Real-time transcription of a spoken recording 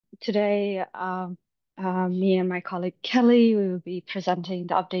Today, me and my colleague Kelly, we will be presenting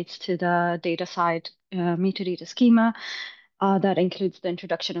the updates to the DataCite metadata schema. That includes the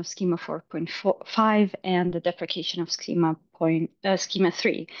introduction of Schema 4.5 and the deprecation of Schema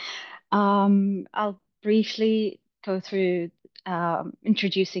 3. I'll briefly go through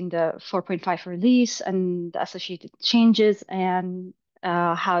introducing the 4.5 release and the associated changes and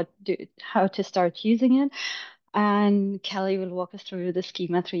how to start using it. And Kelly will walk us through the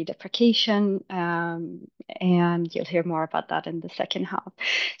Schema 3 deprecation, and you'll hear more about that in the second half.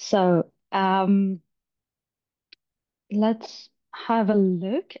 So let's have a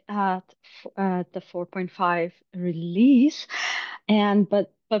look at the 4.5 release.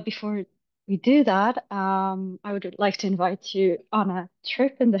 But before we do that, I would like to invite you on a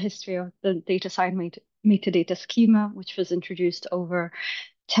trip in the history of the DataCite metadata schema, which was introduced over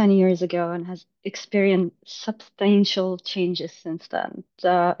 10 years ago and has experienced substantial changes since then.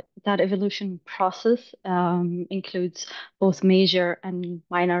 That evolution process includes both major and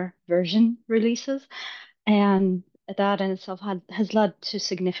minor version releases, and that in itself has led to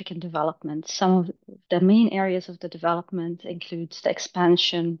significant development. Some of the main areas of the development includes the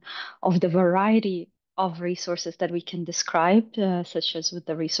expansion of the variety of resources that we can describe, such as with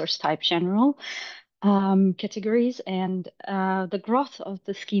the resource type general categories, and the growth of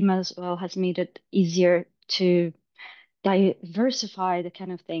the schema as well has made it easier to diversify the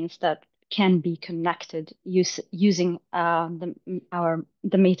kind of things that can be connected using the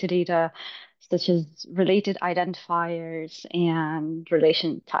metadata, such as related identifiers and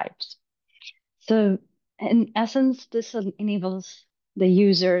relation types. So, in essence, this enables the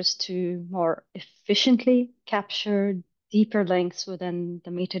users to more efficiently capture deeper links within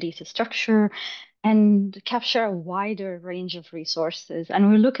the metadata structure and capture a wider range of resources. And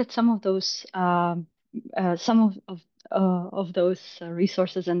we'll look at some of those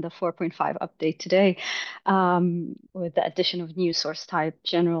resources in the 4.5 update today, with the addition of new source type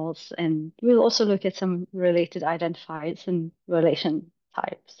generals, and we'll also look at some related identifiers and relation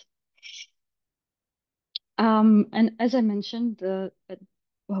types. And as I mentioned,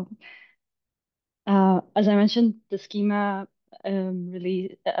 well, the schema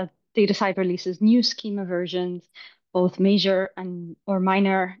release DataCite releases new schema versions, both major and or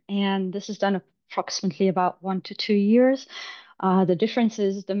minor, and this is done approximately about 1 to 2 years. The difference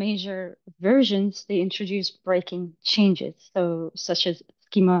is the major versions, they introduce breaking changes, so such as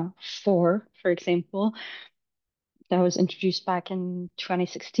Schema 4, for example, that was introduced back in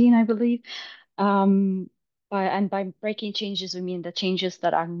 2016, I believe. Um, and by breaking changes, we mean the changes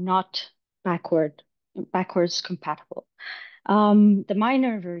that are not backwards compatible. The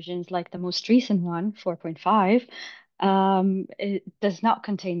minor versions, like the most recent one, 4.5, it does not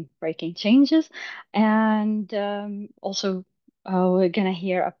contain breaking changes. And also, we're going to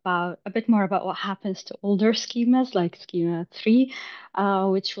hear about a bit more about what happens to older schemas like Schema 3,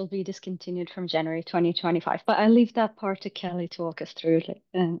 which will be discontinued from January 2025. But I'll leave that part to Kelly to walk us through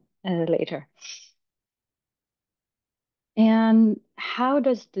later. And how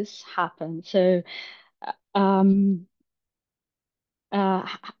does this happen? So, um,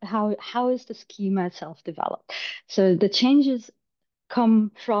 how is the schema itself developed? So the changes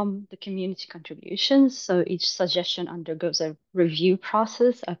come from the community contributions. So each suggestion undergoes a review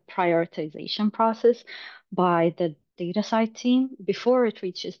process, a prioritization process by the DataCite team before it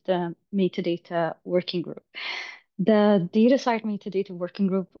reaches the Metadata Working Group. The DataCite Metadata Working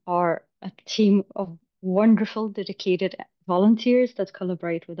Group are a team of wonderful, dedicated volunteers that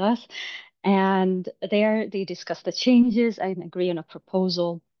collaborate with us. And there they discuss the changes and agree on a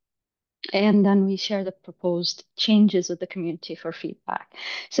proposal. And then we share the proposed changes with the community for feedback.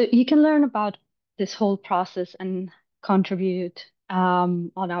 So you can learn about this whole process and contribute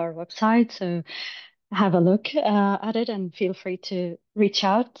on our website. So have a look at it and feel free to reach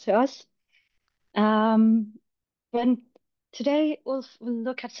out to us. Um, when today we'll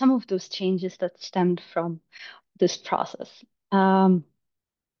look at some of those changes that stemmed from this process. Um,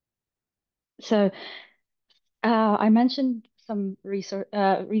 so I mentioned some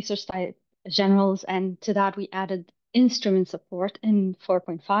resource type generals, and to that we added instrument support in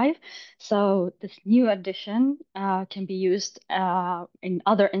 4.5. So this new addition can be used in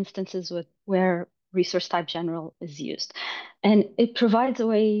other instances where resource type general is used. And it provides a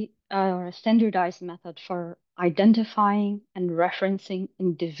way or a standardized method for identifying and referencing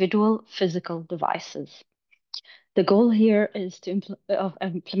individual physical devices. The goal here is of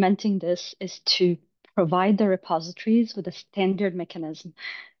implementing this is to provide the repositories with a standard mechanism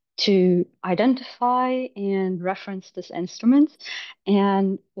to identify and reference these instruments.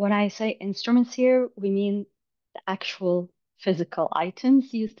 And when I say instruments here, we mean the actual physical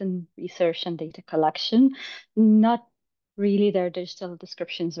items used in research and data collection, not really their digital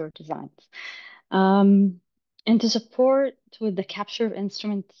descriptions or designs. Um, and to support with the capture of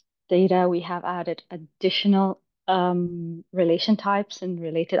instrument data, we have added additional relation types and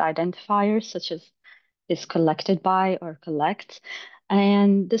related identifiers, such as is collected by or collects.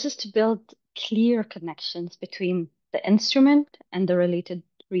 And this is to build clear connections between the instrument and the related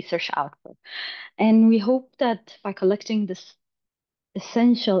research output. And we hope that by collecting this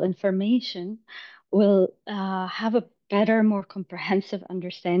essential information, we'll have a better, more comprehensive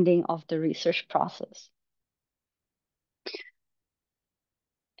understanding of the research process.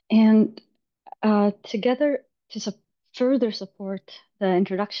 And together, to further support the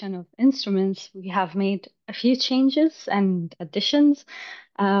introduction of instruments, we have made a few changes and additions.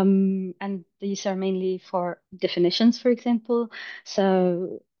 And these are mainly for definitions, for example.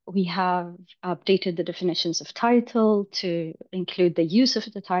 So we have updated the definitions of title to include the use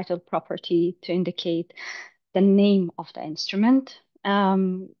of the title property to indicate the name of the instrument.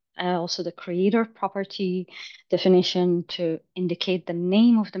 Also, the creator property definition to indicate the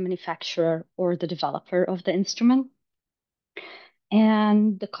name of the manufacturer or the developer of the instrument,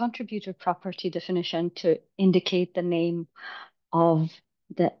 and the contributor property definition to indicate the name of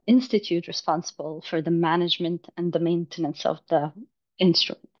the institute responsible for the management and the maintenance of the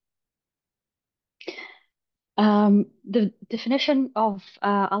instrument. The definition of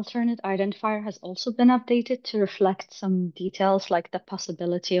alternate identifier has also been updated to reflect some details like the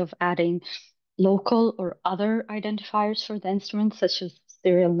possibility of adding local or other identifiers for the instrument, such as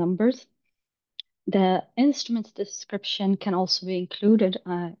serial numbers. The instrument's description can also be included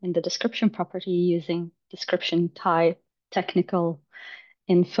in the description property using description type technical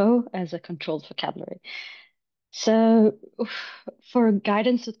info as a controlled vocabulary. So, for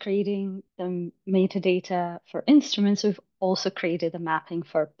guidance with creating the metadata for instruments, we've also created a mapping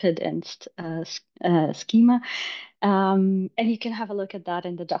for PID-INST schema. And you can have a look at that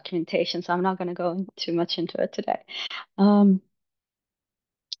in the documentation. So I'm not going to go too much into it today. Um,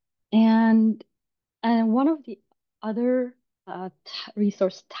 and one of the other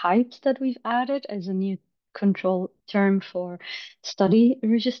resource types that we've added is a new control term for study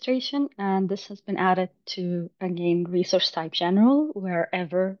registration. And this has been added to, again, resource type general,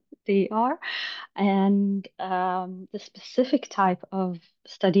 wherever they are. And the specific type of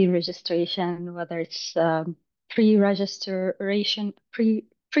study registration, whether it's pre-registration,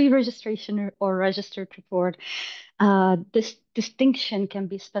 pre-registration or registered report, this distinction can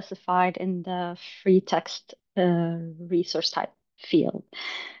be specified in the free text resource type field.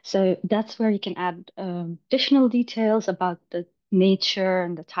 So that's where you can add additional details about the nature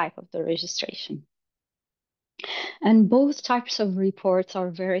and the type of the registration. And both types of reports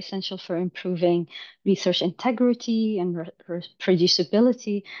are very essential for improving research integrity and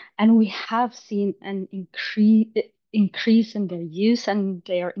reproducibility. And we have seen an increase in their use, and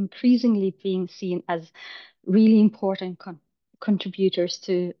they are increasingly being seen as really important contributors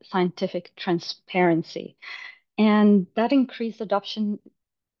to scientific transparency. And that increased adoption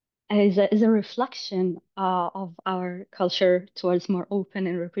is a reflection of our culture towards more open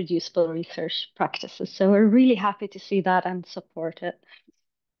and reproducible research practices. So we're really happy to see that and support it.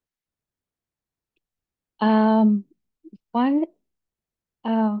 Um, one,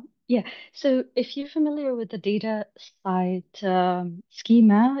 yeah. So if you're familiar with the DataCite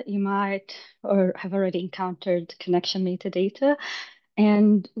schema, you might or have already encountered connection metadata.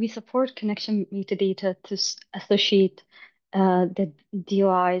 And we support connection metadata to associate the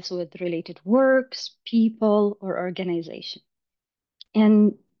DOIs with related works, people, or organization.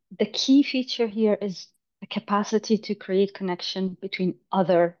 And the key feature here is the capacity to create connection between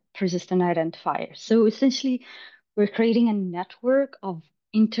other persistent identifiers. So essentially, we're creating a network of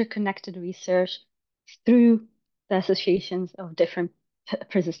interconnected research through the associations of different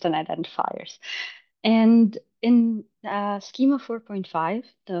persistent identifiers. And in Schema 4.5,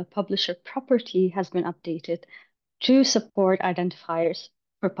 the publisher property has been updated to support identifiers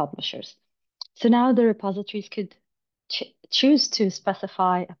for publishers. So now the repositories could choose to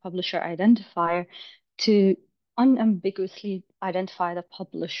specify a publisher identifier to unambiguously identify the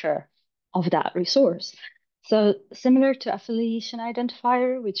publisher of that resource. So similar to affiliation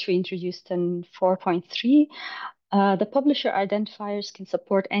identifier, which we introduced in 4.3, the publisher identifiers can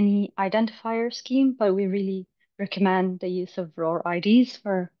support any identifier scheme, but we really recommend the use of raw IDs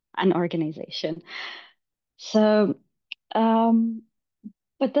for an organization. So,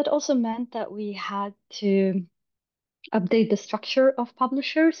 but that also meant that we had to update the structure of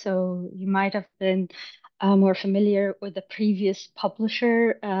publisher. So you might have been more familiar with the previous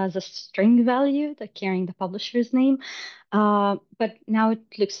publisher as a string value, the carrying the publisher's name. But now it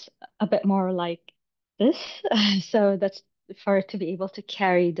looks a bit more like this. So that's for it to be able to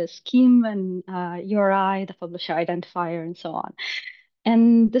carry the scheme and URI, the publisher identifier, and so on.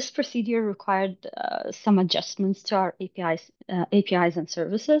 And this procedure required some adjustments to our APIs and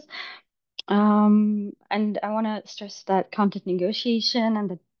services. And I want to stress that content negotiation and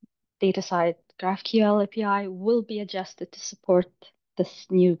the DataCite GraphQL API will be adjusted to support this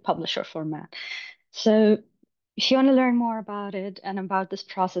new publisher format. So if you want to learn more about it and about this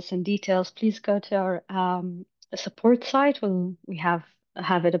process in details, please go to our support site. We have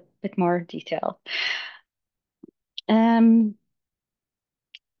it a bit more detailed. Um,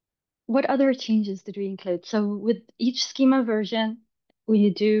 what other changes did we include? So with each schema version,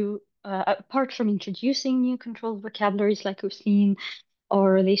 we do, apart from introducing new control vocabularies like we've seen,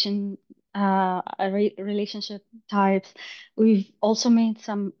 or relationship types, we've also made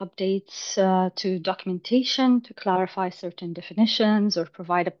some updates to documentation to clarify certain definitions or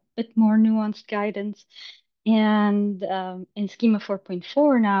provide a bit more nuanced guidance. And in Schema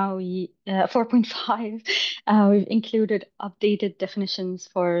 4.4 now, 4.5, we've included updated definitions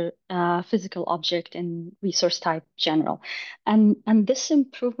for physical object and resource type general. And this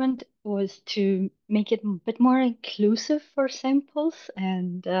improvement was to make it a bit more inclusive for samples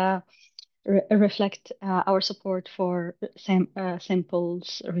and reflect our support for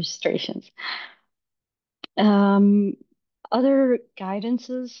samples registrations. Um, Other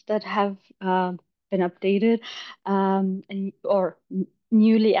guidances that have been updated or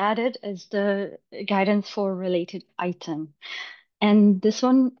newly added is the guidance for related item. And this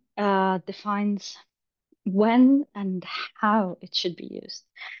one defines when and how it should be used.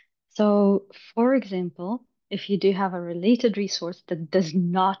 So, for example, if you do have a related resource that does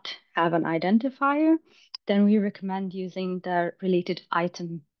not have an identifier, then we recommend using the related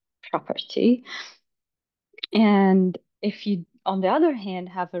item property. And if you, on the other hand,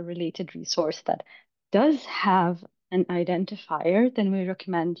 have a related resource that does have an identifier, then we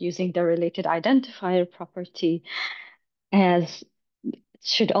recommend using the related identifier property as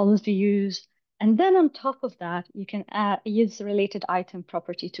should always be used. And then on top of that, you can use the related item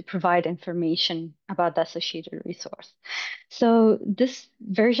property to provide information about the associated resource. So this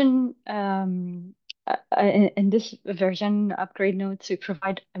version, in this version upgrade notes, we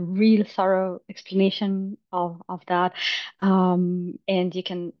provide a real thorough explanation of that. And you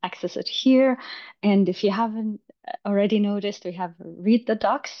can access it here. And if you haven't already noticed, we have read the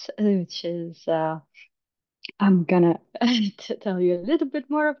docs, which is I'm gonna tell you a little bit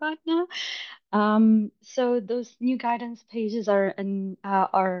more about now. So those new guidance pages are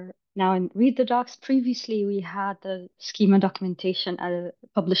now in Read the Docs. Previously, we had the schema documentation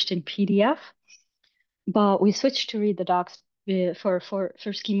published in PDF, but we switched to Read the Docs for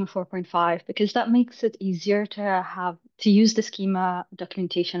Schema 4.5 because that makes it easier to use the schema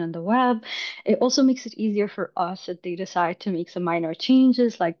documentation on the web. It also makes it easier for us at DataCite to make some minor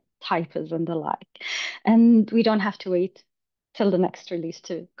changes like typos and the like. And we don't have to wait till the next release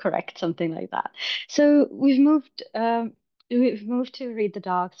to correct something like that. So we've moved to Read the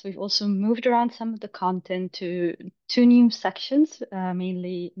Docs. We've also moved around some of the content to two new sections,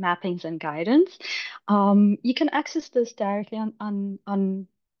 mainly mappings and guidance. You can access this directly on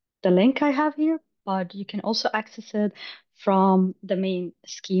the link I have here, but you can also access it from the main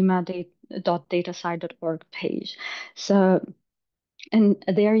schema.datasite.org page. So, and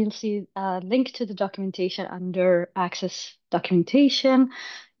there you'll see a link to the documentation under Access Documentation.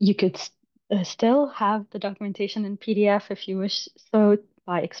 You could still have the documentation in PDF if you wish so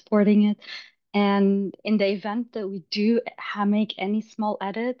by exporting it. And in the event that we do make any small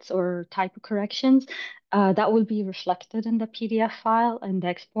edits or typo corrections, that will be reflected in the PDF file and the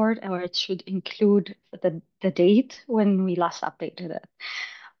export, or it should include the date when we last updated it.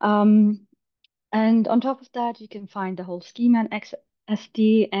 And on top of that, you can find the whole schema and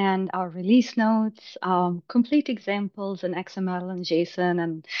XSD and our release notes, complete examples in XML and JSON,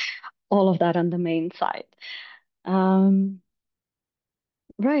 and all of that on the main site. Um,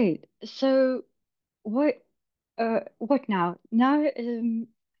 right. So what now? Now,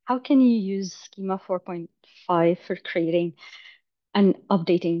 how can you use Schema 4.5 for creating and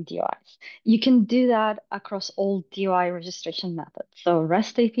updating DOIs? You can do that across all DOI registration methods. So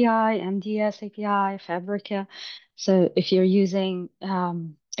REST API, MDS API, Fabrica. So if you're using,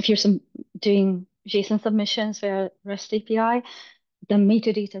 if you're doing JSON submissions via REST API, the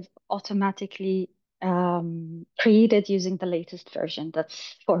metadata is automatically created using the latest version.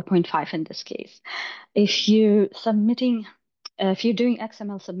 That's 4.5 in this case. If you're submitting if you're doing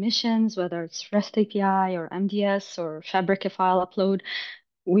XML submissions, whether it's REST API or MDS or Fabric file upload,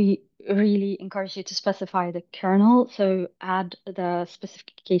 we really encourage you to specify the kernel. So add the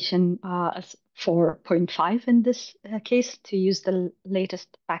specification as 4.5 in this case to use the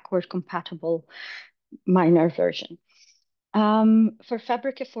latest backward compatible minor version. For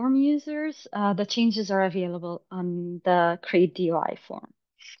Fabric form users, the changes are available on the create DOI form.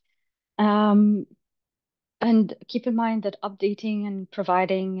 And keep in mind that updating and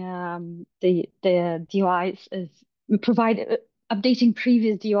providing the DOIs is provide updating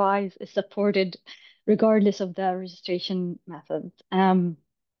previous DOIs is supported regardless of the registration method. And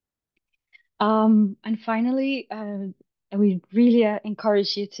finally, we really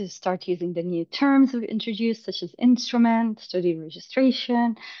encourage you to start using the new terms we've introduced, such as instrument, study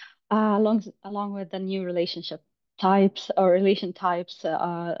registration, along with the new relationship types or relation types,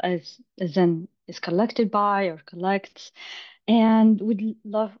 as in is collected by or collects. And we'd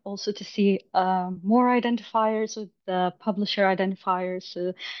love also to see more identifiers with the publisher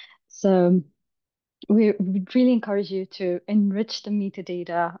identifiers. So we would really encourage you to enrich the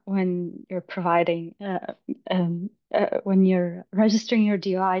metadata when you're providing, when you're registering your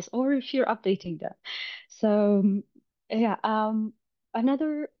DOIs or if you're updating them. So, yeah,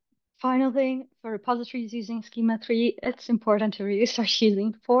 another final thing for repositories using Schema 3, it's important to really start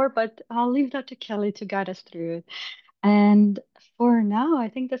using 4, but I'll leave that to Kelly to guide us through it. And for now, I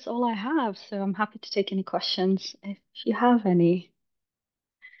think that's all I have. So I'm happy to take any questions if you have any.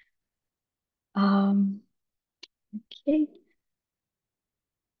 Um, okay.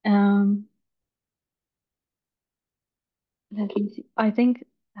 Um, Let me see. I think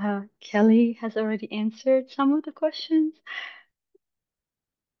Kelly has already answered some of the questions.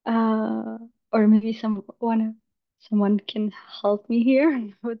 Uh, or maybe someone can help me here.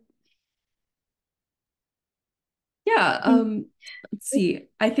 Yeah, Mm. let's see.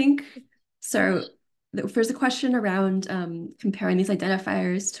 I think so. There's a question around comparing these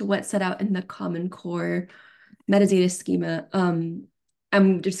identifiers to what's set out in the Common Core metadata schema.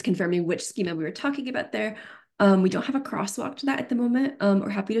 I'm just confirming which schema we were talking about there. We don't have a crosswalk to that at the moment. We're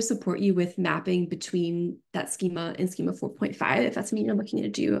happy to support you with mapping between that schema and schema 4.5. If that's something you're looking to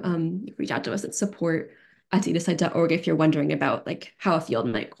do, reach out to us at support@datacite.org if you're wondering about like how a field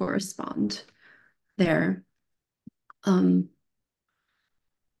might correspond there. Um,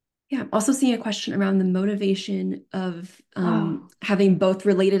 yeah, I'm also seeing a question around the motivation of Oh, having both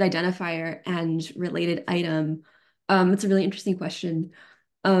related identifier and related item. It's a really interesting question.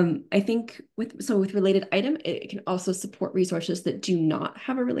 I think with related item, it can also support resources that do not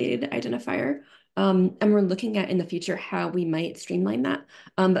have a related identifier. And we're looking at in the future how we might streamline that.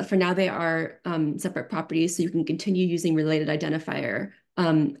 But for now, they are separate properties, so you can continue using related identifier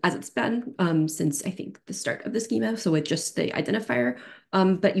as it's been since I think the start of the schema. So with just the identifier,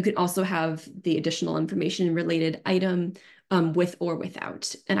 but you could also have the additional information related item with or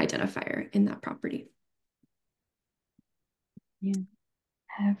without an identifier in that property. yeah.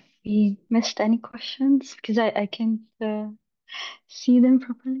 Have we missed any questions? Because I can't see them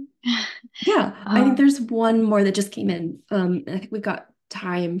properly. Yeah, I think Uh, there's one more that just came in. And I think we've got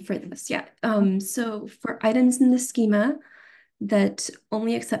time for this. Yeah. So for items in the schema that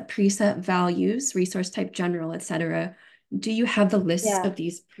only accept preset values, resource type general, etc., do you have the lists yeah. of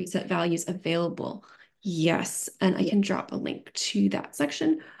these preset values available? Yes, and I can Yes. drop a link to that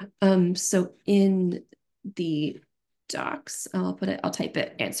section. So in the docs, I'll type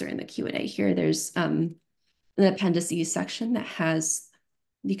it, answer in the Q&A here. There's an appendices section that has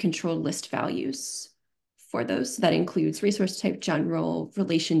the controlled list values for those. So that includes resource type general,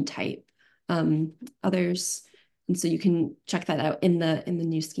 relation type, others. And so you can check that out in the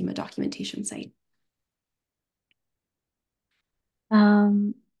new schema documentation site.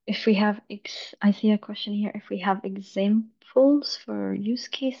 If we have I see a question here. If we have examples for use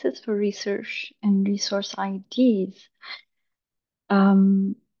cases for research and resource IDs,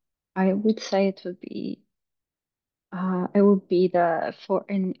 um, I would say it would be the for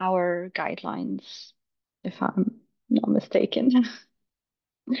in our guidelines, if I'm not mistaken.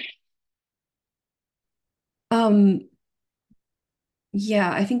 Um,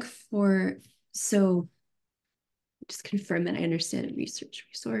 yeah, I think for so just confirm that I understand research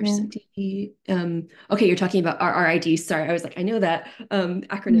resource Yeah. ID. Okay, you're talking about our RID. Sorry, I was like, I know that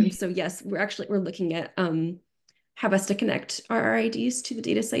acronym. So yes, we're looking at have us to connect our RIDs to the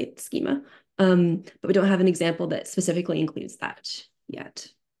DataCite schema. But we don't have an example that specifically includes that yet.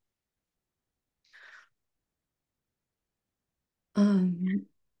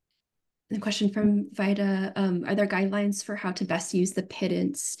 The question from Vida, are there guidelines for how to best use the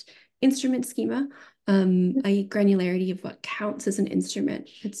pittance instrument schema, a granularity of what counts as an instrument,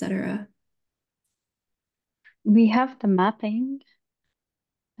 etc. We have the mapping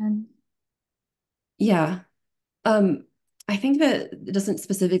and Yeah. I think that it doesn't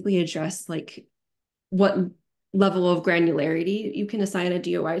specifically address like what level of granularity you can assign a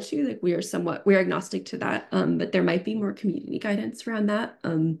DOI to. Like we're agnostic to that. But there might be more community guidance around that.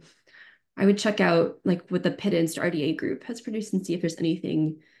 I would check out like what the pittance RDA group has produced and see if there's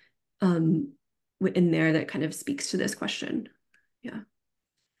anything in there that kind of speaks to this question. Yeah.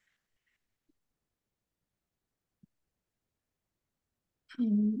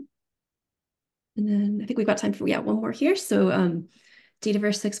 Um, and then I think we've got time for, one more here. So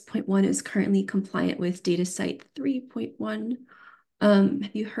Dataverse 6.1 is currently compliant with DataCite 3.1.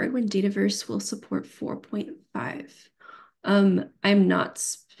 Have you heard when Dataverse will support 4.5? I'm not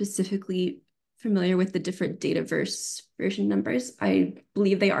specifically familiar with the different Dataverse version numbers. I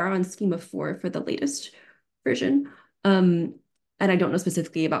believe they are on Schema 4 for the latest version. And I don't know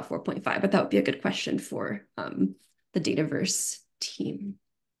specifically about 4.5, but that would be a good question for the Dataverse team.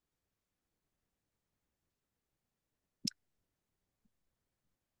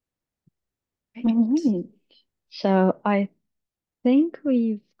 Right. all right. So I think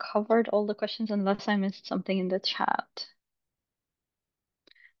we've covered all the questions unless I missed something in the chat.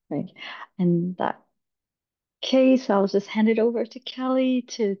 Right. In that case, I'll just hand it over to Kelly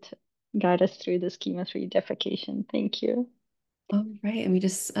to guide us through the schema 3 deprecation. Thank you. All right, and we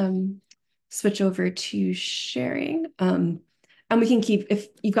just switch over to sharing. And we can keep, if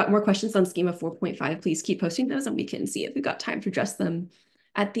you've got more questions on Schema 4.5, please keep posting those and we can see if we've got time to address them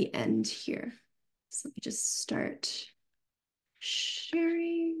at the end here. So let me just start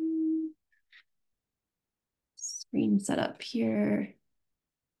sharing. Screen setup here.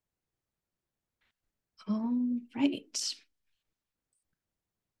 All right.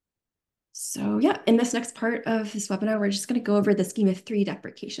 So yeah, in this next part of this webinar, we're just going to go over the Schema 3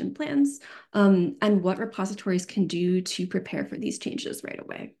 deprecation plans and what repositories can do to prepare for these changes right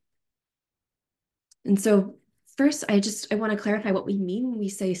away. And so first, I want to clarify what we mean when we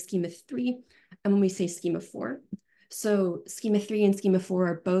say Schema 3 and when we say Schema 4. So Schema 3 and Schema 4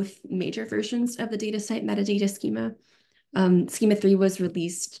 are both major versions of the DataCite metadata schema. Schema 3 was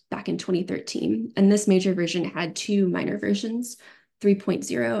released back in 2013, and this major version had two minor versions,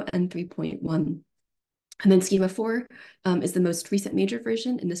 3.0 and 3.1. And then Schema 4 is the most recent major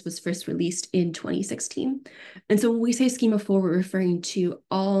version, and this was first released in 2016. And so when we say Schema 4, we're referring to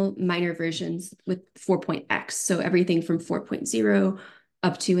all minor versions with 4.x, so everything from 4.0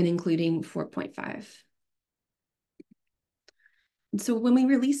 up to and including 4.5. So when we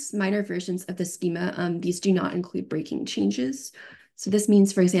release minor versions of the schema, these do not include breaking changes. So this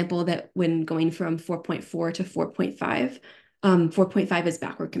means, for example, that when going from 4.4 to 4.5, 4.5 is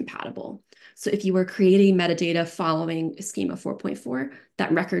backward compatible. So if you were creating metadata following schema 4.4,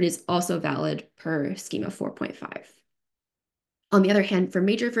 that record is also valid per schema 4.5. On the other hand, for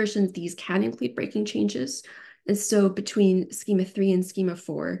major versions, these can include breaking changes. And so between schema 3 and schema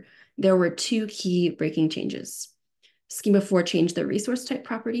 4, there were two key breaking changes. Schema 4 changed the resource type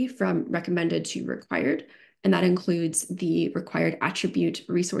property from recommended to required, and that includes the required attribute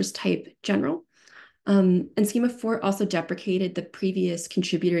resource type general. And Schema 4 also deprecated the previous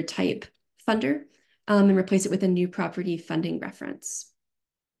contributor type funder and replaced it with a new property funding reference.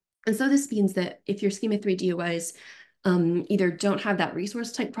 And so this means that if your Schema 3 DOIs either don't have that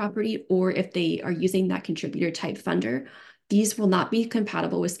resource type property, or if they are using that contributor type funder, these will not be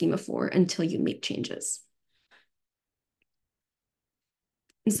compatible with Schema 4 until you make changes.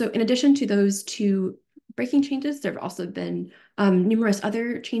 And so in addition to those two breaking changes, there have also been numerous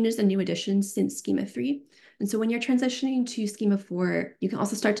other changes and new additions since Schema 3. And so when you're transitioning to Schema 4, you can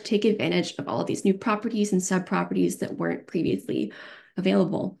also start to take advantage of all of these new properties and sub-properties that weren't previously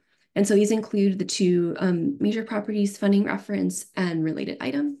available. And so these include the two major properties, funding reference and related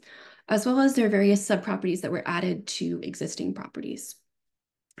item, as well as their various sub-properties that were added to existing properties.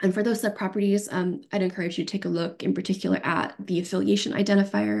 And for those sub-properties, I'd encourage you to take a look in particular at the affiliation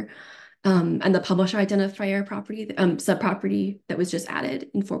identifier and the publisher identifier property, sub-property that was just added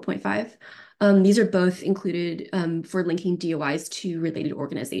in 4.5. These are both included for linking DOIs to related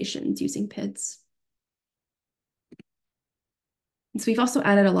organizations using PIDs. So we've also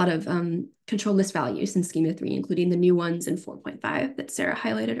added a lot of control list values in Schema 3, including the new ones in 4.5 that Sarah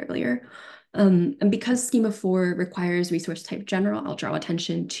highlighted earlier. And because Schema 4 requires resource type general, I'll draw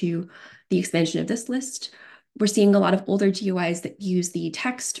attention to the expansion of this list. We're seeing a lot of older DOIs that use the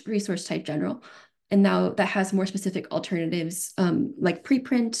text resource type general. And now that has more specific alternatives like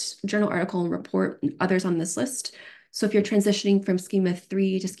preprint, journal article, and report, and others on this list So if you're transitioning from Schema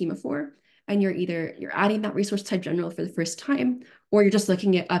 3 to Schema 4, and you're adding that resource type general for the first time, or you're just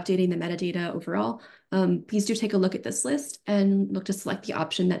looking at updating the metadata overall, please do take a look at this list and look to select the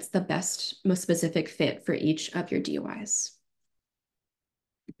option that's the best, most specific fit for each of your DOIs.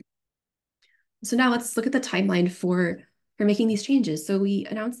 So now let's look at the timeline for making these changes. So we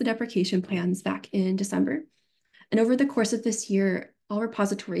announced the deprecation plans back in December. And over the course of this year, all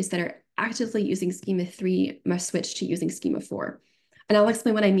repositories that are actively using Schema 3 must switch to using Schema 4. And I'll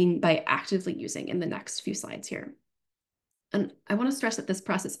explain what I mean by actively using in the next few slides here. And I want to stress that this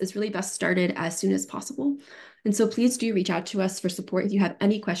process is really best started as soon as possible. And so please do reach out to us for support if you have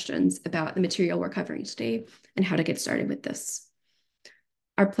any questions about the material we're covering today and how to get started with this.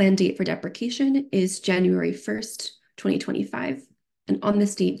 Our planned date for deprecation is January 1st, 2025. And on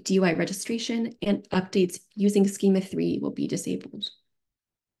this date, DOI registration and updates using Schema 3 will be disabled.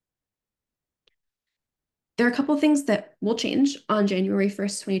 There are a couple of things that will change on January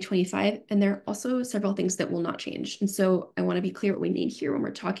 1st, 2025, and there are also several things that will not change. And so I want to be clear what we mean here when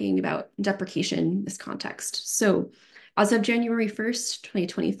we're talking about deprecation in this context. So as of January 1st,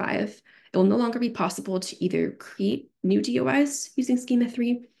 2025, it will no longer be possible to either create new DOIs using Schema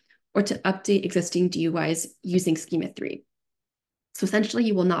 3 or to update existing DOIs using Schema 3. So essentially,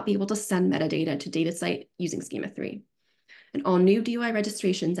 you will not be able to send metadata to DataCite using Schema 3. And all new DOI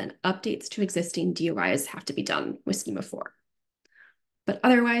registrations and updates to existing DOIs have to be done with Schema 4. But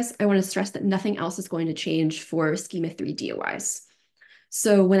otherwise, I want to stress that nothing else is going to change for Schema 3 DOIs.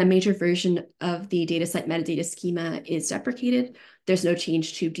 So when a major version of the DataCite metadata schema is deprecated, there's no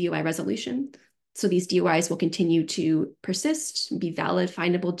change to DOI resolution. So these DOIs will continue to persist and be valid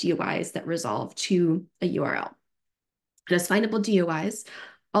findable DOIs that resolve to a URL. And as findable DOIs,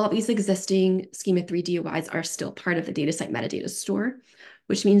 all of these existing Schema 3 DOIs are still part of the DataCite metadata store,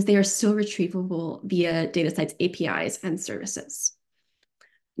 which means they are still retrievable via DataCite's APIs and services.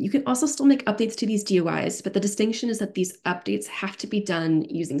 You can also still make updates to these DOIs, but the distinction is that these updates have to be done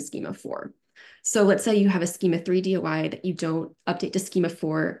using Schema 4. So let's say you have a Schema 3 DOI that you don't update to Schema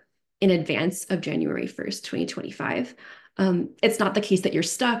 4 in advance of January 1st, 2025. It's not the case that you're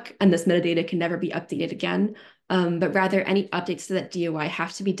stuck and this metadata can never be updated again, but rather any updates to that DOI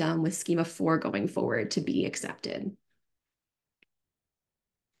have to be done with Schema 4 going forward to be accepted.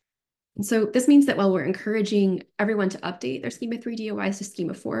 And so this means that while we're encouraging everyone to update their Schema 3 DOIs to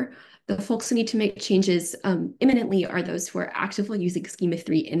Schema 4, the folks who need to make changes imminently are those who are actively using Schema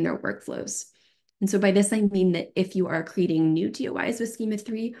 3 in their workflows. And so by this, I mean that if you are creating new DOIs with Schema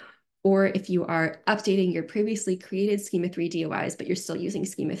 3, or if you are updating your previously created Schema 3 DOIs, but you're still using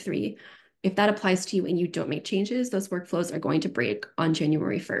Schema 3, if that applies to you and you don't make changes, those workflows are going to break on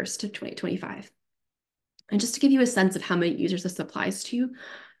January 1st, 2025. And just to give you a sense of how many users this applies to,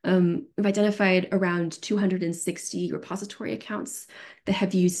 we've identified around 260 repository accounts that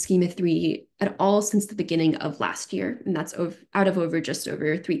have used Schema 3 at all since the beginning of last year, and that's out of just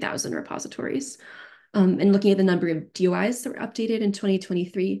over 3,000 repositories. And looking at the number of DOIs that were updated in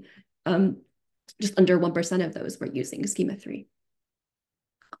 2023, just under 1% of those were using Schema 3.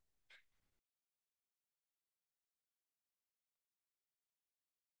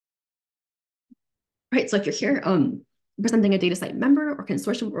 Right, so if you're here presenting a DataCite member or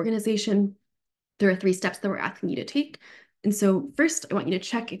consortium organization, there are 3 steps that we're asking you to take. And so first, I want you to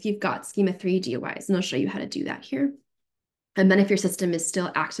check if you've got Schema 3 DOIs, and I'll show you how to do that here. And then if your system is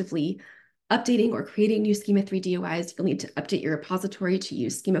still actively updating or creating new Schema 3 DOIs, you'll need to update your repository to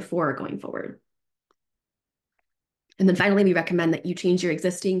use Schema 4 going forward. And then finally, we recommend that you change your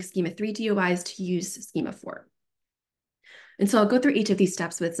existing Schema 3 DOIs to use Schema 4. And so I'll go through each of these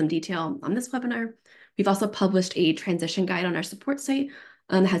steps with some detail on this webinar. We've also published a transition guide on our support site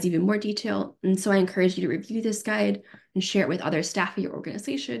that has even more detail. And so I encourage you to review this guide and share it with other staff at your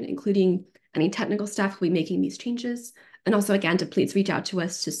organization, including any technical staff who will be making these changes. And also, again, to please reach out to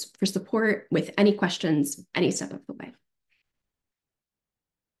us for support with any questions, any step of the way.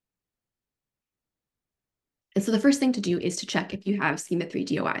 And so the first thing to do is to check if you have Schema 3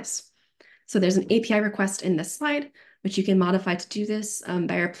 DOIs. So there's an API request in this slide, which you can modify to do this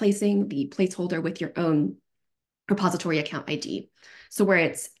by replacing the placeholder with your own repository account ID. So where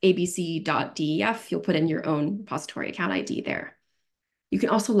it's abc.def, you'll put in your own repository account ID there. You can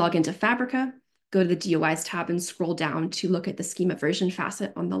also log into Fabrica, go to the DOIs tab and scroll down to look at the schema version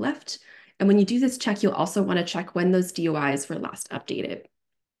facet on the left. And when you do this check, you'll also want to check when those DOIs were last updated.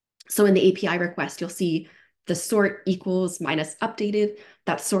 So in the API request, you'll see the sort equals minus updated.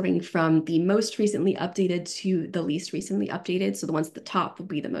 That's sorting from the most recently updated to the least recently updated. So the ones at the top will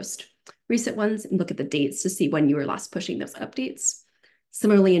be the most recent ones, and look at the dates to see when you were last pushing those updates.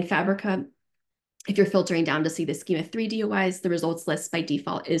 Similarly, in Fabrica, If you're filtering down to see the Schema 3 DOIs, the results list by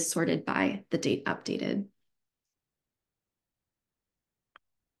default is sorted by the date updated.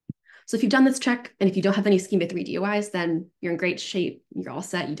 So if you've done this check, and if you don't have any Schema 3 DOIs, then you're in great shape. You're all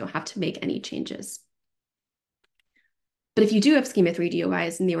set. You don't have to make any changes. But if you do have Schema 3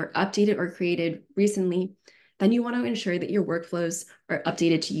 DOIs and they were updated or created recently, then you want to ensure that your workflows are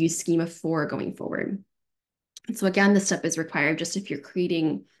updated to use Schema 4 going forward. And so again, this step is required just if you're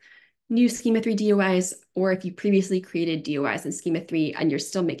creating new Schema 3 DOIs, or if you previously created DOIs in Schema 3 and you're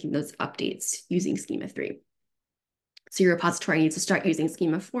still making those updates using Schema 3. So your repository needs to start using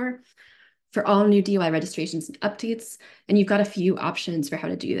Schema 4 for all new DOI registrations and updates, and you've got a few options for how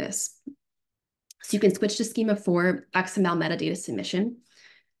to do this. So you can switch to Schema 4 XML metadata submission.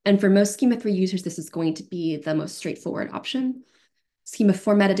 And for most Schema 3 users, this is going to be the most straightforward option. Schema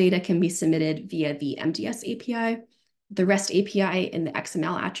 4 metadata can be submitted via the MDS API, the REST API in the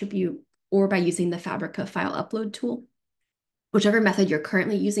XML attribute, or by using the Fabrica file upload tool. Whichever method you're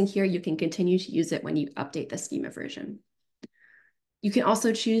currently using here, you can continue to use it when you update the schema version. You can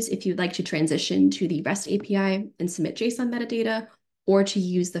also choose if you'd like to transition to the REST API and submit JSON metadata, or to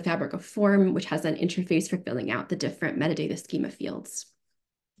use the Fabrica form, which has an interface for filling out the different metadata schema fields.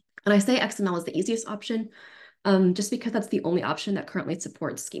 And I say XML is the easiest option, just because that's the only option that currently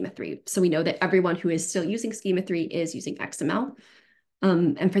supports Schema 3. So we know that everyone who is still using Schema 3 is using XML.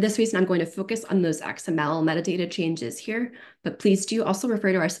 And for this reason, I'm going to focus on those XML metadata changes here, but please do also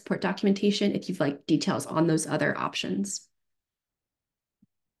refer to our support documentation if you'd like details on those other options.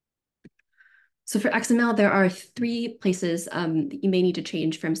 So for XML, there are 3 places that you may need to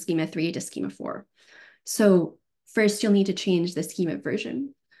change from Schema 3 to Schema 4. So first, you'll need to change the schema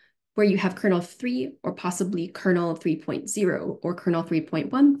version. Where you have kernel 3 or possibly kernel 3.0 or kernel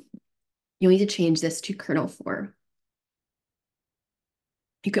 3.1, you'll need to change this to kernel 4.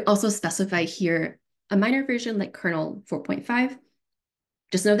 You could also specify here a minor version like kernel 4.5.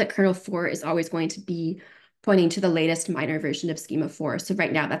 Just know that kernel 4 is always going to be pointing to the latest minor version of Schema 4. So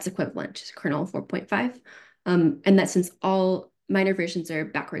right now that's equivalent to kernel 4.5. And that since all minor versions are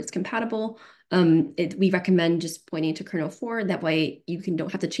backwards compatible, we recommend just pointing to kernel 4. That way you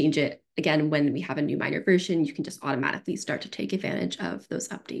don't have to change it again when we have a new minor version. You can just automatically start to take advantage of those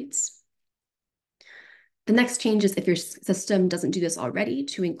updates. The next change is if your system doesn't do this already,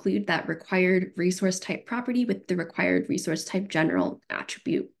 to include that required resource type property with the required resource type general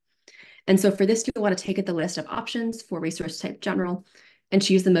attribute. And so for this, you'll want to take at the list of options for resource type general and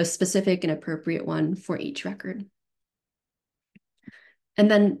choose the most specific and appropriate one for each record. And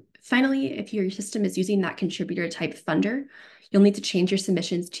then finally, if your system is using that contributor type funder, you'll need to change your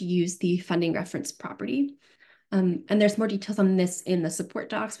submissions to use the funding reference property. And there's more details on this in the support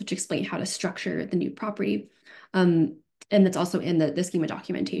docs, which explain how to structure the new property. And that's also in the schema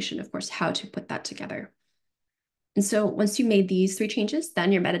documentation, of course, how to put that together. And so once you made these 3 changes,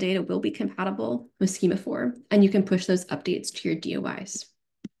 then your metadata will be compatible with Schema 4, and you can push those updates to your DOIs.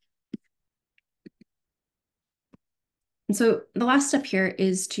 And so the last step here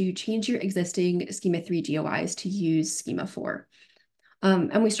is to change your existing Schema 3 DOIs to use Schema 4.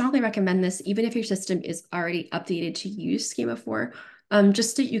 And we strongly recommend this even if your system is already updated to use Schema 4,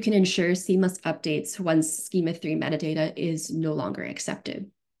 just so you can ensure seamless updates once Schema 3 metadata is no longer accepted.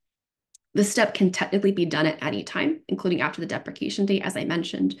 This step can technically be done at any time, including after the deprecation date, as I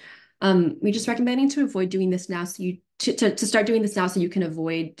mentioned. We just recommending to avoid doing this now, so to start doing this now, so you can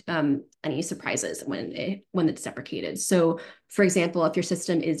avoid any surprises when it's deprecated. So, for example, if your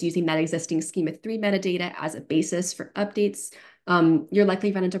system is using that existing Schema 3 metadata as a basis for updates, you're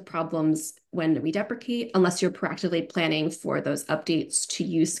likely run into problems when we deprecate, unless you're proactively planning for those updates to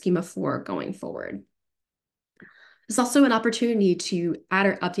use Schema 4 going forward. It's also an opportunity to add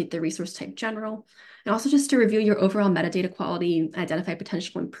or update the resource type general, and also just to review your overall metadata quality and identify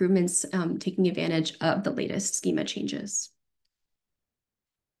potential improvements, taking advantage of the latest schema changes.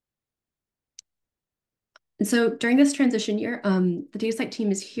 And so during this transition year, the DataCite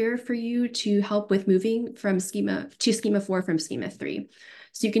team is here for you to help with moving from Schema 4 from Schema 3.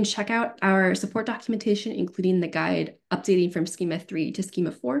 So you can check out our support documentation, including the guide updating from Schema 3 to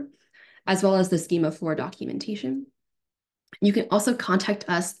Schema 4, as well as the Schema 4 documentation. You can also contact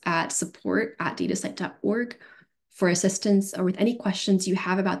us at support@datacite.org for assistance or with any questions you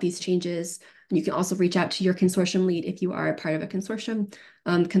have about these changes. And you can also reach out to your consortium lead if you are a part of a consortium.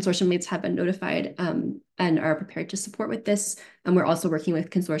 Consortium leads have been notified and are prepared to support with this. And we're also working with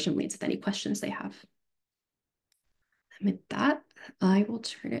consortium leads with any questions they have. And with that, I will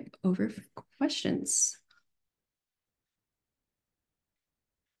turn it over for questions.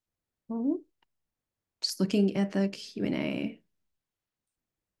 Just looking at the Q&A.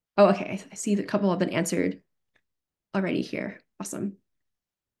 Oh, okay. I see a couple have been answered already here. Awesome.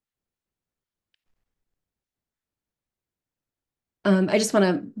 I just want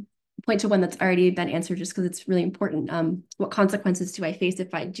to point to one that's already been answered just because it's really important. What consequences do I face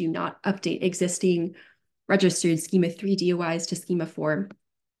if I do not update existing registered Schema 3 DOIs to Schema 4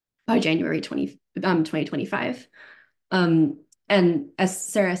 by January 2025? Um, and as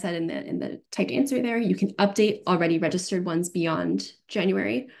Sarah said in the typed answer there, you can update already registered ones beyond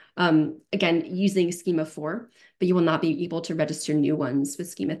January, again, using Schema 4, but you will not be able to register new ones with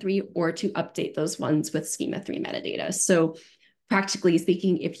Schema 3 or to update those ones with Schema 3 metadata. So practically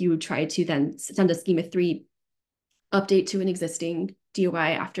speaking, if you try to then send a Schema 3 update to an existing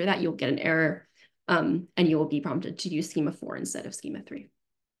DOI after that, you'll get an error, and you will be prompted to use Schema 4 instead of Schema 3.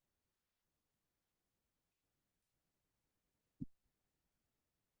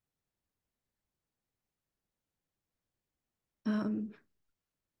 Um,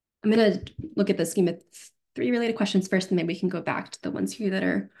 I'm going to look at the Schema 3 related questions first, and then we can go back to the ones here that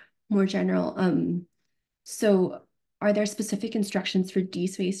are more general. So are there specific instructions for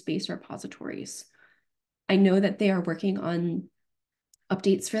DSpace-based repositories? I know that they are working on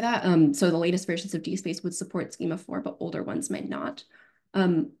updates for that. So the latest versions of DSpace would support Schema 4, but older ones might not.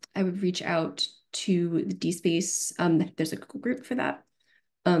 I would reach out to the DSpace. There's a Google group for that,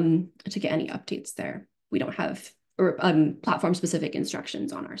 to get any updates there. We don't have or platform-specific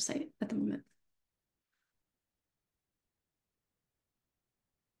instructions on our site at the moment.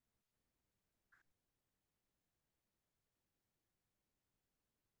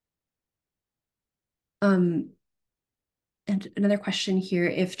 And another question here,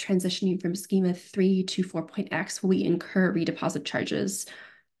 if transitioning from Schema 3 to 4.x, will we incur redeposit charges?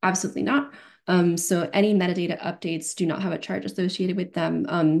 Absolutely not. So any metadata updates do not have a charge associated with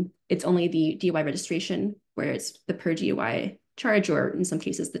them. It's only the DOI registration where it's the per DOI charge, or in some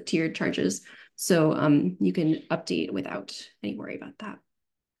cases the tiered charges. So you can update without any worry about that.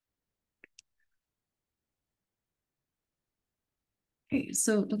 Okay,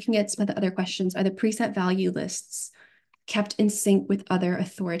 so looking at some of the other questions, are the preset value lists kept in sync with other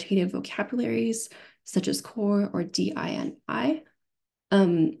authoritative vocabularies, such as core or DINI?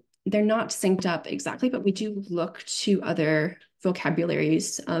 They're not synced up exactly, but we do look to other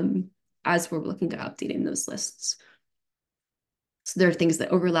vocabularies as we're looking to updating those lists. So there are things that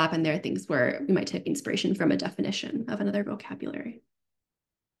overlap, and there are things where we might take inspiration from a definition of another vocabulary.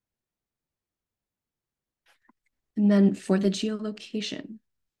 And then for the geolocation,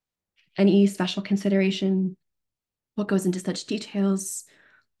 any special consideration, what goes into such details,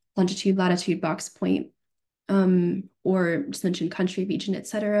 longitude, latitude, box point, or just mention country, region,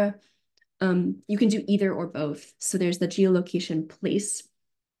 etc. You can do either or both. So there's the geolocation place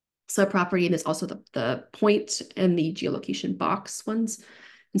subproperty, and there's also the point and the geolocation box ones.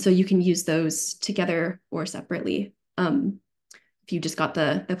 And so you can use those together or separately. If you just got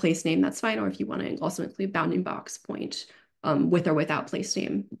the place name, that's fine. Or if you want to also include bounding box, point, with or without place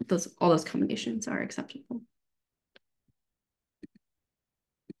name, all those combinations are acceptable.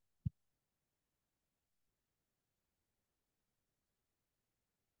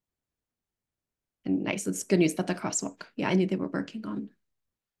 And nice, it's good news about the crosswalk. Yeah, I knew they were working on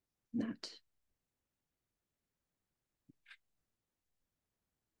that.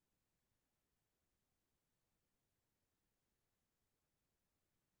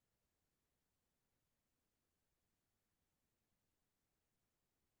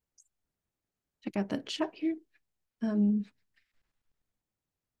 Check out the chat here.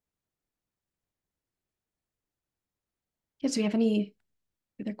 Yes, do we have any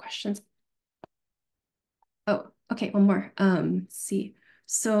other questions? Oh, okay, one more. Let's see.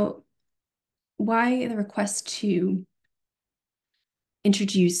 So why the request to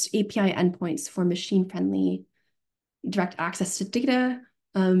introduce API endpoints for machine-friendly direct access to data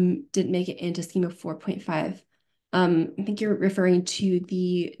didn't make it into Schema 4.5. I think you're referring to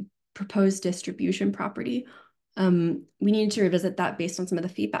the proposed distribution property. We needed to revisit that based on some of the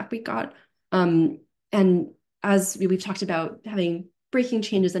feedback we got. And as we've talked about having breaking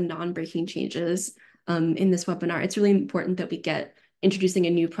changes and non-breaking changes in this webinar, it's really important that we get introducing a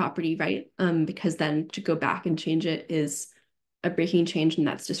new property right, because then to go back and change it is a breaking change, and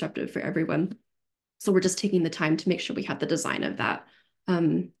that's disruptive for everyone. So we're just taking the time to make sure we have the design of that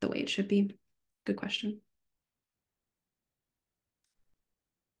the way it should be. Good question.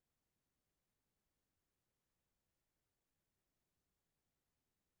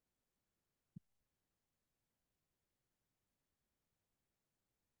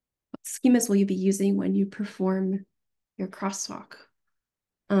 What schemas will you be using when you perform your crosswalk?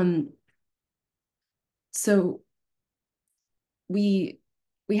 So we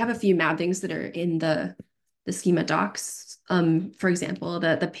we have a few mappings that are in the schema docs. For example,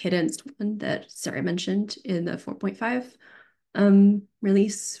 the pittance one that Sarah mentioned in the 4.5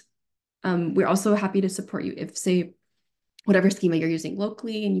 release. We're also happy to support you if, say, whatever schema you're using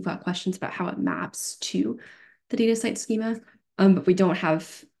locally and you've got questions about how it maps to the DataCite schema. But we don't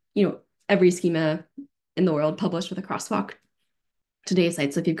have, every schema in the world published with a crosswalk to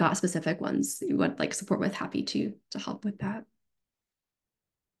DataCite. So if you've got specific ones you would like support with, happy to help with that.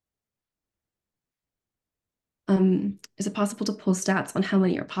 Is it possible to pull stats on how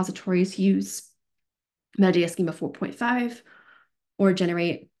many repositories use metadata schema 4.5 or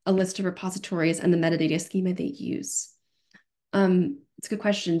generate a list of repositories and the metadata schema they use? It's a good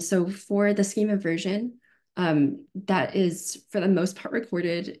question. So for the schema version, that is for the most part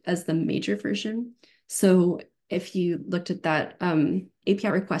recorded as the major version. So if you looked at that API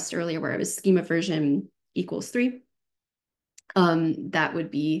request earlier where it was schema version equals 3, that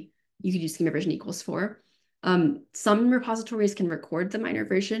would be, you could use schema version equals 4. Some repositories can record the minor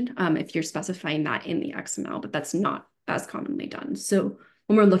version if you're specifying that in the XML, but that's not as commonly done. So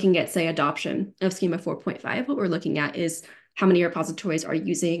when we're looking at, say, adoption of schema 4.5, what we're looking at is how many repositories are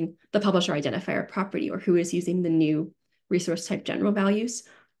using the publisher identifier property or who is using the new resource type general values.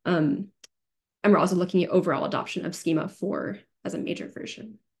 And we're also looking at overall adoption of schema 4 as a major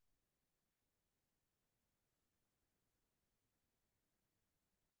version.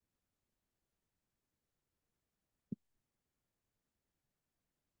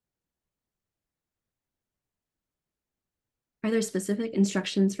 Are there specific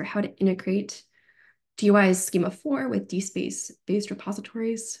instructions for how to integrate DOI's schema 4 with DSpace-based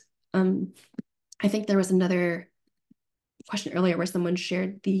repositories? I think there was another question earlier where someone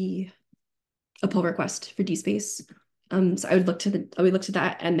shared a pull request for DSpace. So I would look to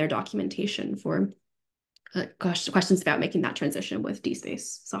that and their documentation for questions about making that transition with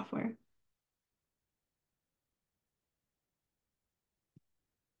DSpace software.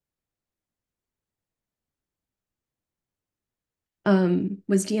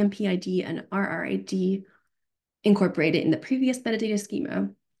 Was DMP ID and RRID incorporated in the previous metadata schema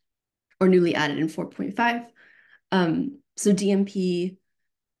or newly added in 4.5? So DMP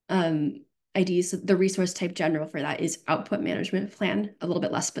IDs, the resource type general for that is output management plan, a little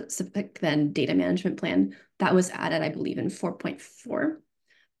bit less specific than data management plan. That was added, I believe, in 4.4.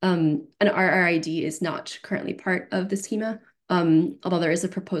 An RRID is not currently part of the schema, although there is a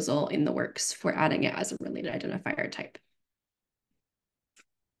proposal in the works for adding it as a related identifier type.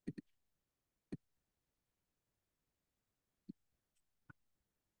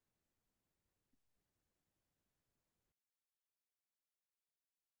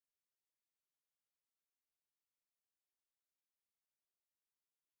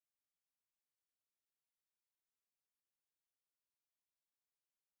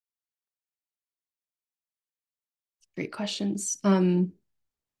 Great questions. Any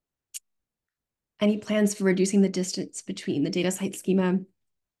plans for reducing the distance between the DataCite schema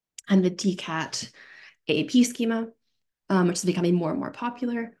and the DCAT AAP schema, which is becoming more and more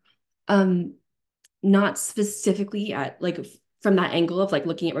popular? Not specifically at from that angle of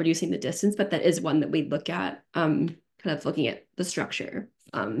looking at reducing the distance, but that is one that we look at kind of looking at the structure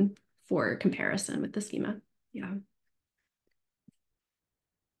for comparison with the schema. Yeah.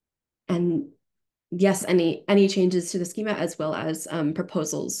 And yes, any changes to the schema as well as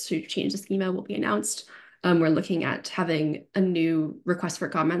proposals to change the schema will be announced. We're looking at having a new request for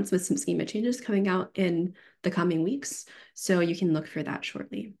comments with some schema changes coming out in the coming weeks. So you can look for that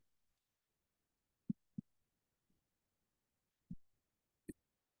shortly.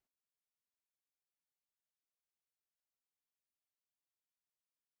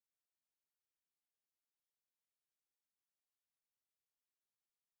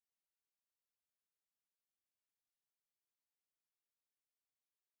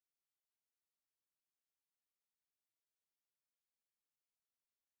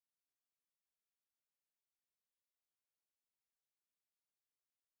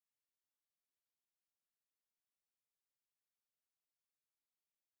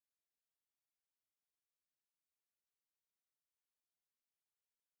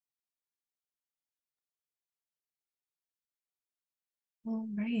 All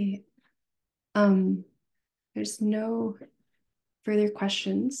right. There's no further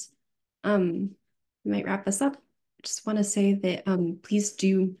questions. We might wrap this up. I just want to say that please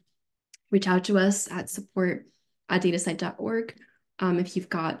do reach out to us at support@datacite.org if you've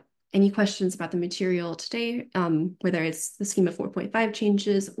got any questions about the material today, whether it's the schema 4.5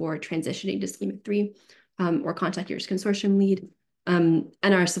 changes or transitioning to schema 3, or contact your consortium lead. And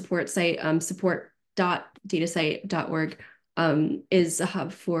our support site, support.datacite.org, is a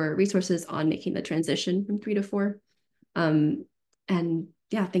hub for resources on making the transition from 3 to 4. And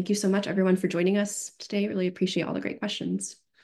yeah, thank you so much, everyone, for joining us today. Really appreciate all the great questions.